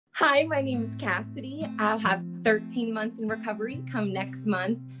Hi, my name is Cassidy. I'll have 13 months in recovery come next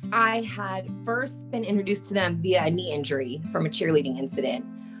month. I had first been introduced to them via a knee injury from a cheerleading incident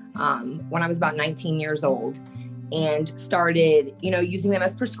when I was about 19 years old, and started, using them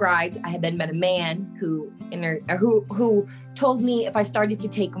as prescribed. I had then met a man who told me if I started to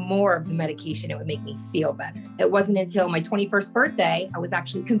take more of the medication, it would make me feel better. It wasn't until my 21st birthday, I was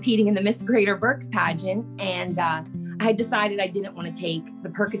actually competing in the Miss Greater Berks pageant, and I had decided I didn't want to take the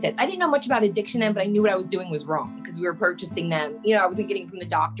Percocets. I didn't know much about addiction then, but I knew what I was doing was wrong because we were purchasing them. I wasn't getting from the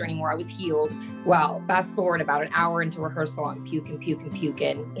doctor anymore. I was healed. Well, fast forward about an hour into rehearsal, I'm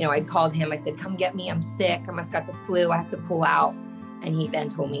puking. I called him. I said, come get me. I'm sick. I must got the flu. I have to pull out. And he then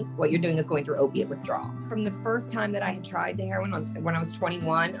told me, what you're doing is going through opiate withdrawal. From the first time that I had tried the heroin when I was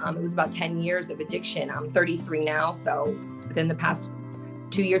 21, it was about 10 years of addiction. I'm 33 now. So within the past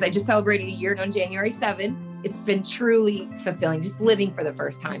 2 years, I just celebrated a year on January 7th. It's been truly fulfilling, just living for the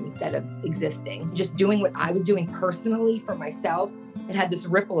first time instead of existing. Just doing what I was doing personally for myself. It had this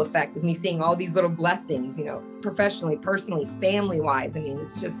ripple effect of me seeing all these little blessings, professionally, personally, family-wise. I mean,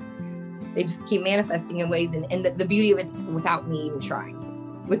 they just keep manifesting in ways. And the beauty of it's without me even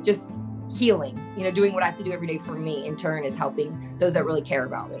trying, with just healing, doing what I have to do every day for me in turn is helping those that really care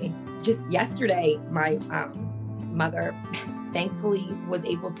about me. Just yesterday, my mother thankfully was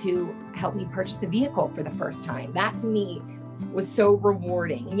able to help me purchase a vehicle for the first time. That to me was so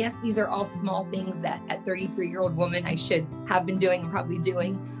rewarding. And yes, these are all small things that at 33-year-old woman, I should have been doing and probably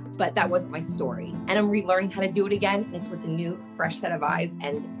doing, but that wasn't my story. And I'm relearning how to do it again. And it's with a new, fresh set of eyes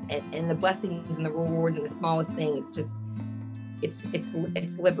and the blessings and the rewards and the smallest things.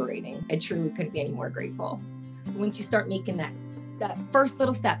 It's liberating. I truly couldn't be any more grateful. Once you start making that first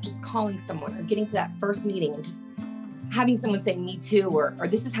little step, just calling someone or getting to that first meeting and just having someone say me too, or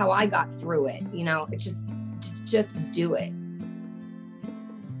this is how I got through it, just do it.